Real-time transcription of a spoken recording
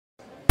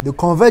The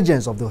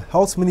convergence of the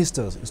health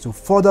ministers is to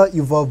further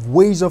evolve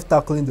ways of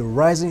tackling the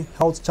rising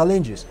health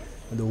challenges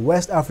in the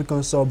West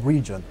African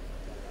sub-region.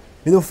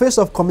 In the face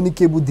of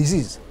communicable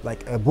disease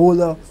like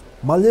Ebola,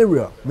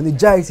 malaria,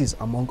 meningitis,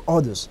 among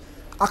others,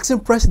 Acting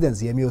President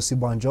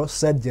Osinbajo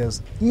said there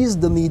is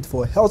the need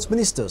for health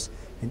ministers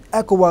in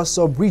ECOWAS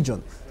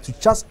sub-region to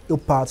chart a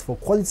path for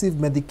qualitative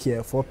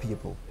Medicare for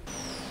people.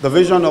 The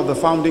vision of the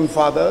Founding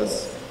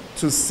Fathers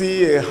to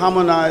see a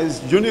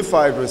harmonized,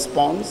 unified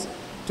response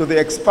to the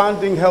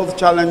expanding health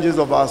challenges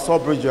of our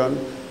sub-region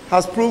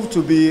has proved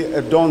to be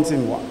a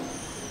daunting one.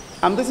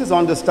 And this is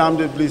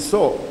understandably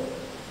so.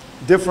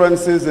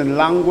 Differences in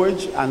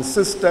language and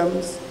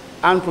systems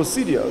and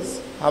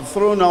procedures have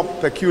thrown up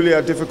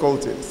peculiar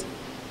difficulties.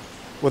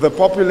 With a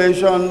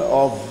population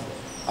of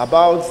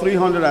about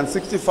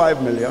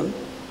 365 million,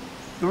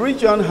 the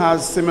region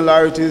has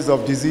similarities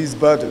of disease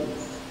burden.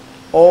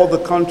 All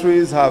the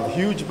countries have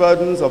huge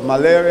burdens of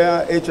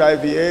malaria,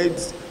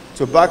 HIV/AIDS,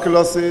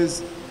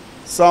 tuberculosis,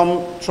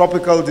 some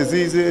tropical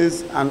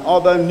diseases, and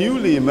other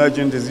newly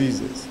emerging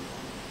diseases,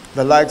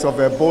 the likes of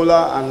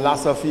Ebola and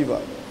Lassa fever.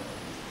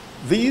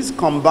 These,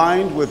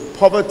 combined with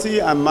poverty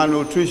and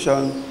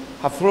malnutrition,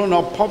 have thrown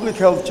up public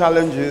health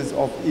challenges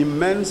of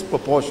immense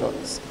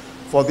proportions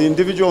for the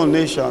individual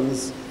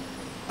nations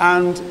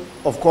and,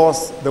 of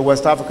course, the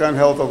West African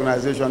Health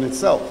Organization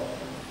itself.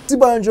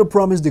 Osinbajo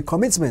promised the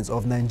commitment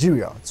of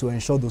Nigeria to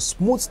ensure the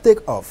smooth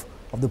take-off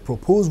of the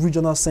proposed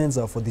Regional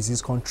Center for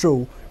Disease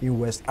Control in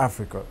West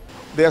Africa.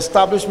 The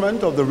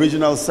establishment of the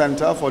Regional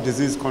Center for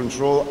Disease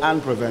Control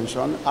and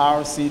Prevention,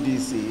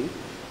 RCDC,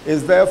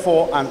 is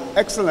therefore an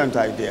excellent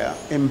idea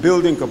in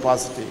building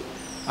capacity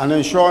and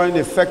ensuring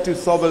effective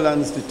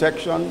surveillance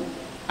detection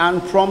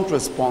and prompt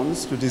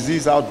response to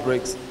disease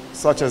outbreaks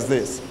such as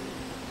this.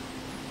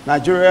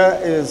 Nigeria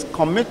is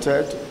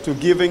committed to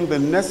giving the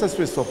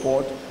necessary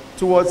support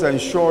towards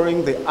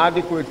ensuring the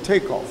adequate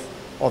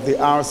takeoff of the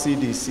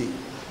RCDC.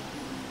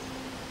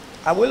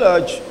 I will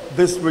urge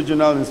this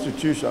regional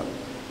institution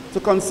to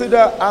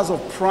consider as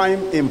of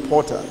prime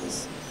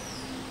importance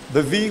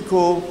the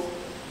vehicle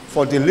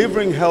for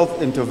delivering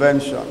health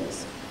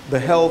interventions, the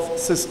health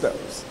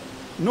systems.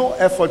 No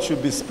effort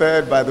should be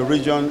spared by the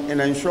region in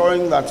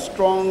ensuring that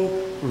strong,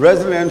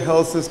 resilient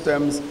health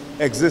systems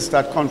exist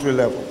at country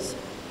levels.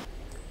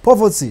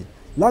 Poverty,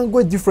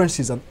 language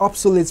differences, and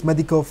obsolete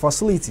medical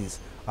facilities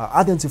are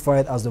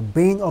identified as the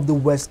bane of the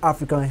West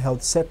African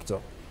health sector.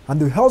 And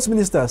the health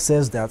minister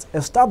says that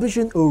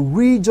establishing a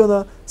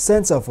regional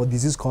center for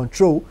disease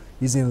control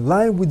is in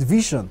line with the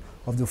vision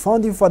of the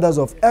founding fathers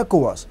of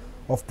ECOWAS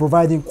of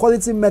providing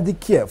quality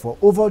Medicare for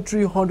over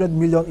 300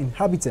 million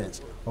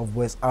inhabitants of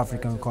West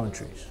African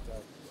countries.